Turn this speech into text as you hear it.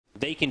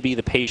they can be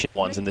the patient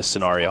ones in this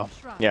scenario.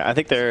 Yeah, I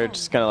think they're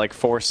just gonna like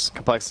force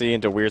Complexity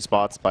into weird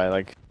spots by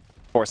like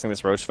forcing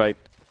this Roche fight.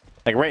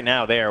 Like right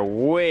now, they are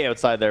way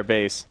outside their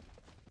base.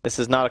 This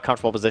is not a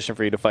comfortable position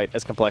for you to fight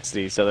as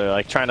Complexity, so they're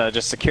like trying to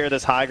just secure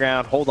this high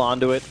ground, hold on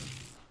to it.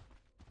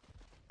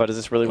 But is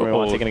this really where we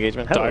want to take an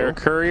engagement? Hello. Dire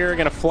Courier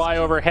gonna fly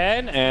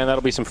overhead, and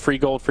that'll be some free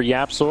gold for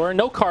YapzOr.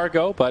 No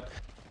cargo, but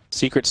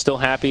Secret's still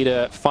happy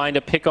to find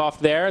a pick off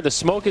there. The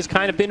smoke has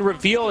kind of been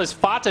revealed as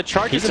FATA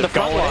charges in the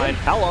front line.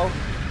 Hello.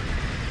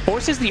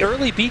 Forces the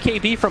early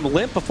BKB from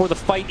Limp before the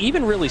fight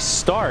even really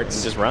starts.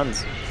 He just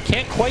runs.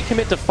 Can't quite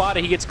commit to FATA.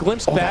 He gets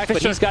glimpsed back,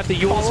 but he's got the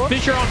Yules.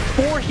 Fissure on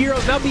 4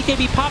 heroes. Now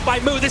BKB popped by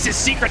Moo. This is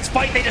Secret's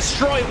fight. They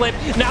destroy Limp.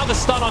 Now the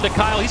stun onto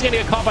Kyle. He's going to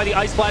get caught by the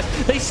Ice Blast.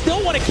 They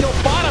still want to kill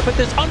FATA, but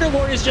this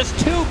Underlord is just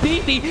too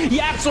beefy.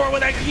 YapzOr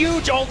with a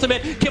huge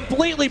ultimate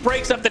completely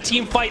breaks up the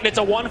team fight, and it's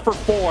a 1 for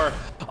 4.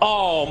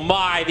 Oh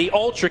my, the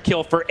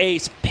UltraKill for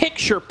Ace.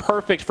 Picture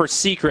perfect for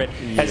Secret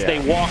as they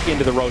walk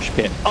into the Roche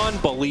pit.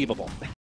 Unbelievable.